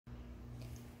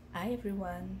Hi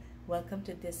everyone, welcome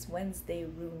to this Wednesday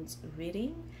runes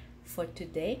reading for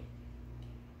today,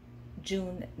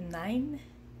 June 9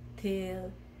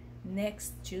 till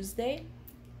next Tuesday,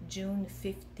 June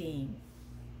 15.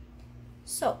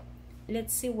 So,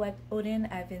 let's see what Odin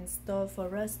have in store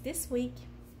for us this week.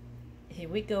 Here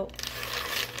we go.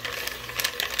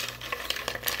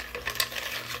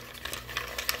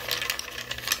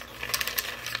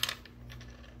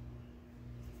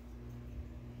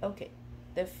 Okay,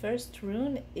 the first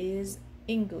rune is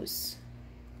Ingus.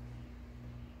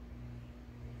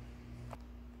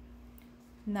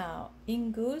 Now,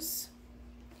 Ingus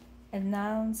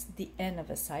announced the end of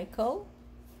a cycle.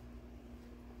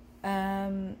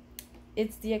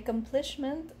 It's the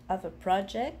accomplishment of a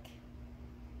project,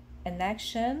 an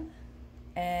action,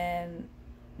 and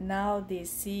now they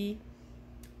see,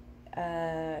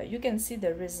 you can see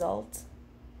the result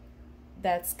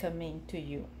that's coming to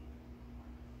you.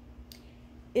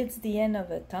 It's the end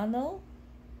of a tunnel.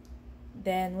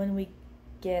 Then when we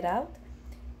get out,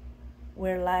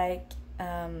 we're like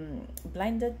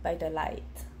blinded by the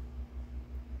light.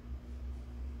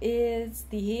 It's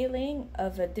the healing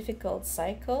of a difficult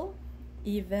cycle,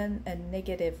 even a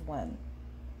negative one.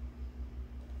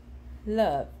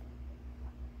 Love.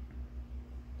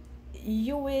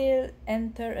 You will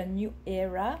enter a new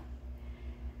era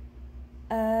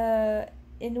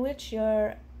in which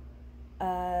your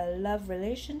love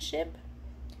relationship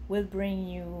will bring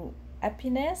you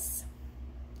happiness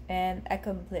and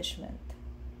accomplishment.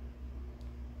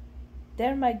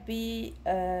 There might be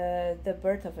the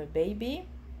birth of a baby,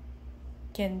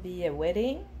 can be a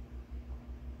wedding.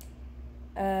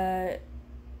 There's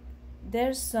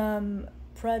some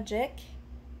project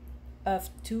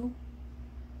of two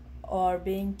or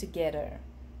being together.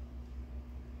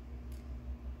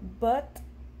 But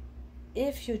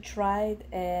if you tried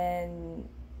and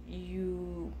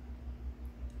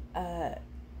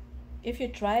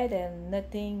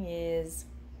nothing is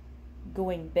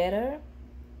going better,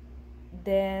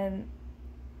 then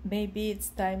maybe it's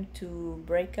time to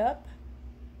break up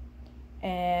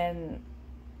and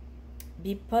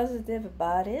be positive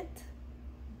about it,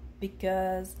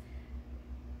 because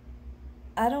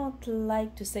I don't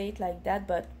like to say it like that,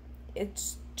 but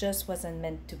it just wasn't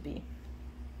meant to be.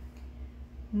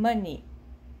 Money.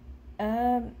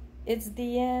 It's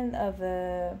the end of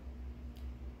a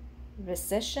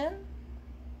recession.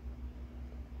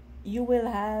 You will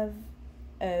have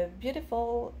a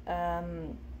beautiful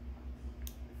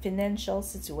financial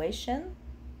situation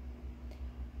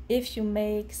if you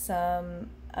make some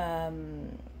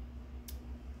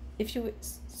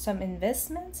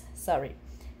investments.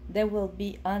 They will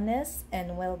be honest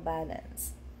and well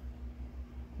balanced.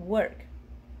 Work.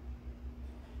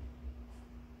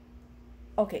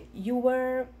 Okay, you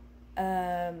were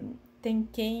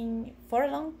thinking for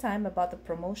a long time about the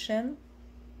promotion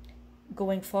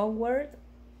going forward,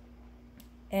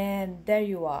 and there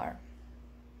you are.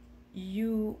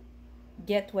 You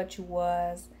get what you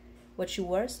were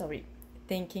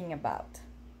thinking about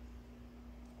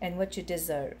and what you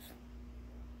deserve.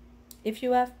 If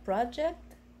you have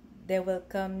project, they will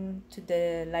come to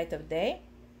the light of day,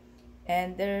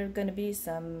 and there are going to be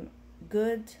some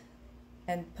good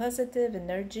and positive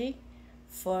energy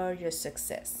for your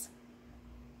success.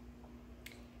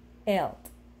 Health.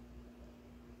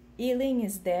 Healing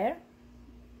is there.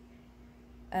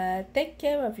 Take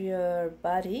care of your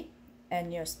body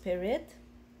and your spirit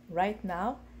right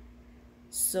now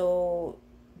so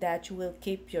that you will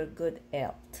keep your good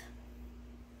health.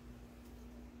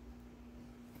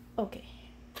 Okay,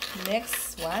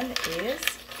 next one is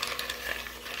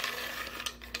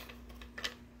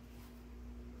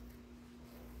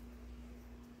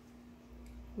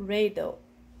Rado,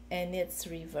 and it's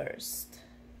reversed.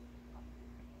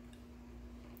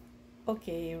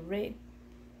 Okay,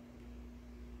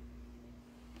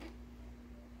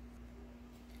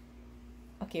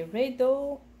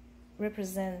 Rado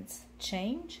represents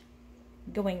change,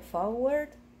 going forward,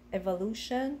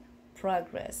 evolution,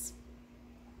 progress.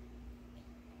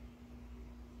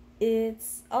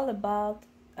 It's all about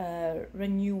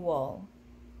renewal.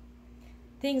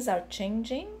 Things are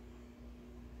changing.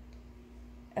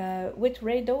 With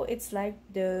Rado, it's like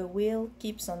the wheel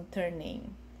keeps on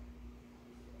turning.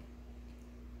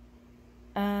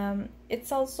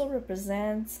 It also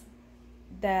represents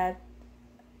that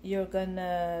you're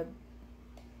gonna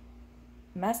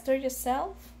master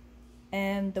yourself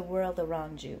and the world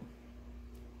around you.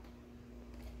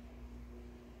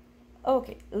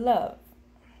 Okay, love.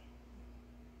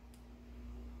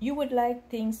 You would like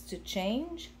things to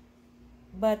change,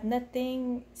 but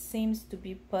nothing seems to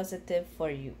be positive for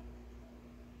you.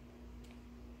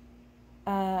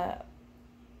 uh,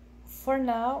 for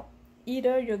now,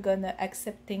 either you're gonna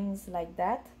accept things like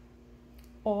that,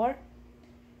 or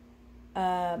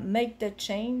make the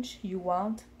change you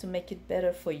want to make it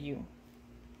better for you.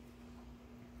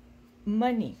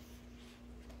 Money.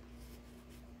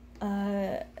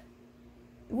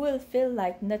 Will feel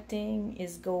like nothing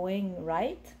is going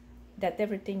right, that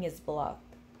everything is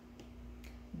blocked.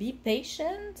 Be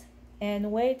patient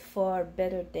and wait for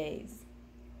better days.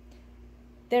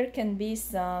 There can be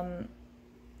some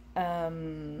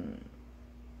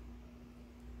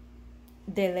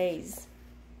delays,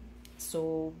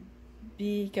 so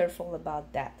be careful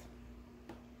about that.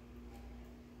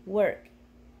 Work.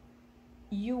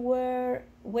 You were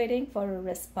waiting for a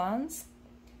response,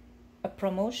 a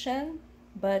promotion,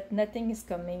 but nothing is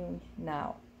coming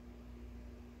now.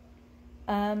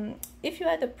 If you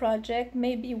had a project,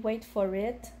 maybe wait for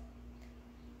it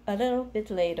a little bit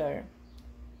later.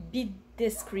 Be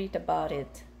discreet about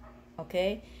it,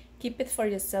 okay? Keep it for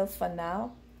yourself for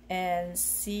now and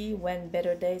see when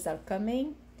better days are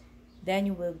coming. Then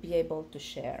you will be able to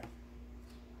share.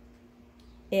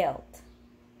 Health.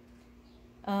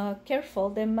 Careful,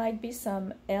 there might be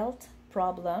some health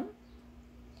problem.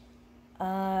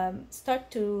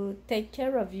 Start to take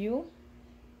care of you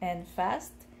and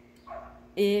fast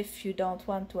if you don't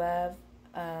want to have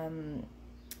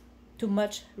too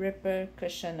much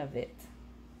repercussion of it.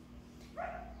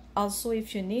 Also,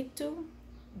 if you need to,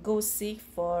 go seek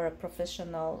for a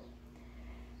professional,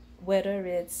 whether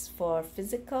it's for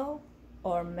physical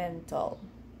or mental,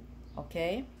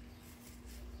 okay?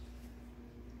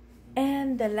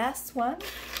 And the last one,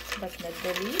 but not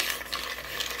the least,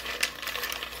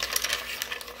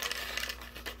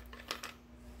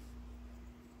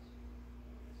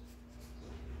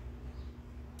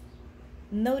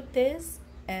 notice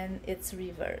and it's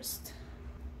reversed.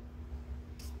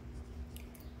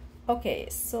 Okay,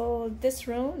 so this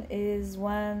rune is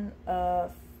one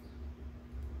of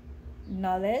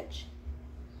knowledge,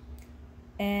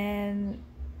 and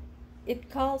it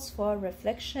calls for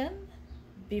reflection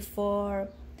before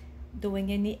doing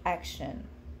any action.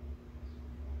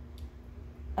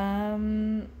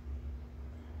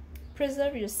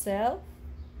 Preserve yourself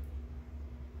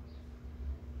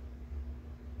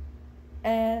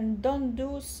and don't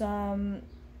do some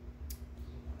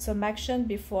action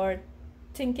before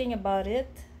thinking about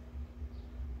it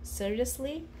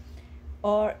seriously,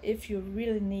 or if you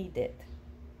really need it.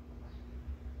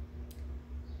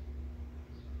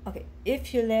 Okay,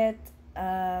 if you let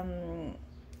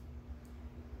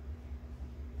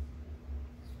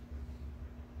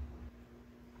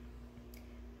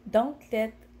don't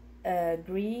let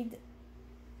greed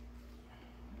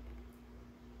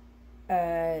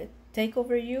take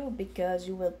over you, because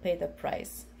you will pay the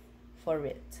price for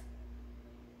it.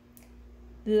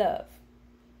 Love.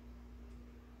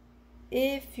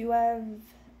 If you have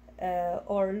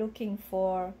or looking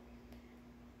for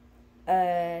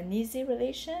an easy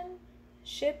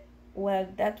relationship, well,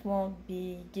 that won't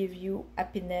give you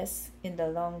happiness in the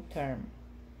long term.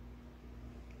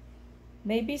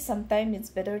 Maybe sometimes it's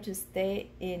better to stay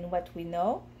in what we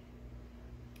know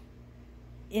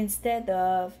instead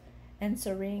of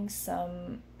answering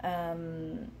some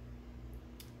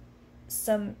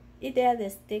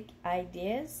idealistic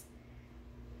ideas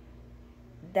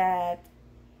that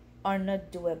are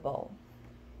not doable.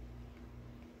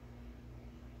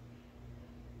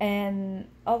 And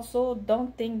also,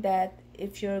 don't think that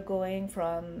if you're going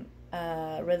from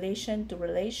relation to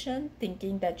relation,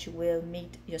 thinking that you will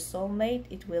meet your soulmate,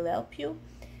 it will help you.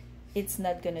 It's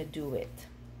not gonna do it.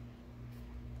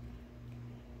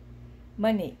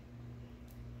 Money.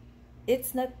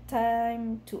 It's not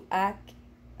time to act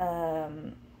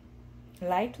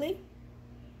lightly.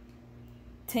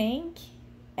 Think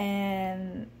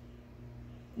and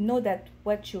know that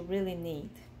what you really need.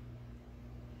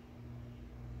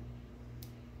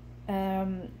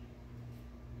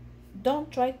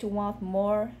 Don't try to want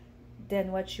more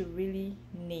than what you really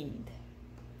need.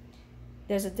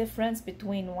 There's a difference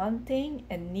between wanting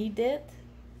and needing,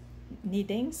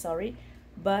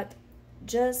 but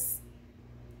just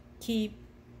keep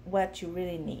what you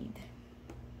really need.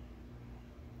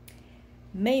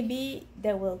 Maybe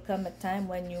there will come a time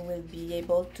when you will be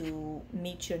able to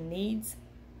meet your needs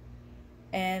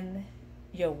and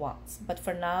your wants, but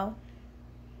for now,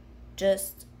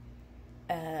 just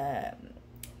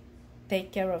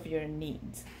take care of your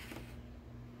needs.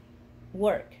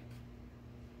 Work.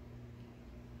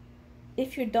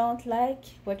 If you don't like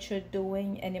what you're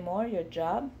doing anymore, your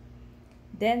job,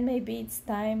 then maybe it's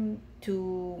time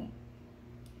to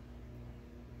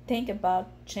think about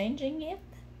changing it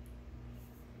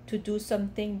to do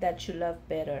something that you love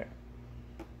better.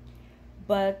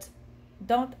 But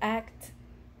don't act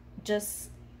just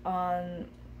on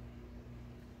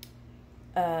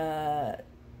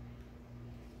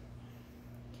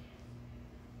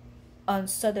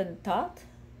sudden thought.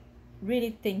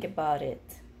 Really think about it.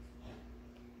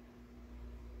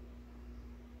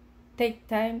 Take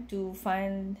time to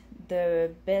find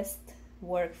the best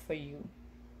work for you.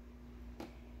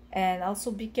 And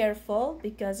also be careful,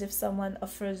 because if someone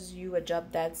offers you a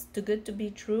job that's too good to be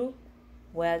true,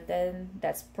 well, then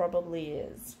that's probably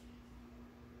is.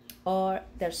 Or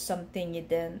there's something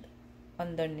hidden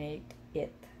underneath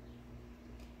it.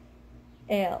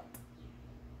 Health.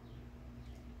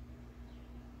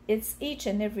 It's each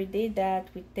and every day that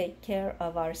we take care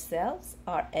of ourselves,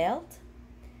 our health,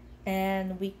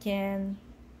 and we can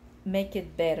make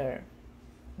it better,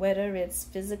 whether it's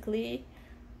physically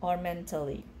or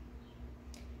mentally.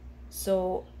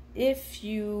 So if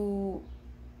you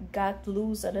got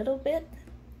loose a little bit,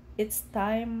 it's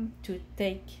time to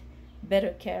take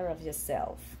better care of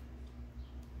yourself.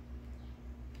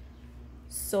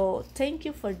 So thank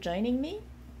you for joining me,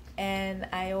 and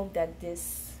I hope that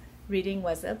this reading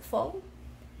was helpful.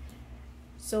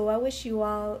 So I wish you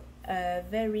all a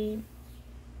very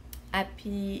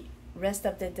happy rest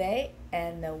of the day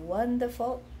and a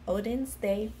wonderful Odin's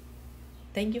Day.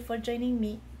 Thank you for joining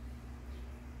me.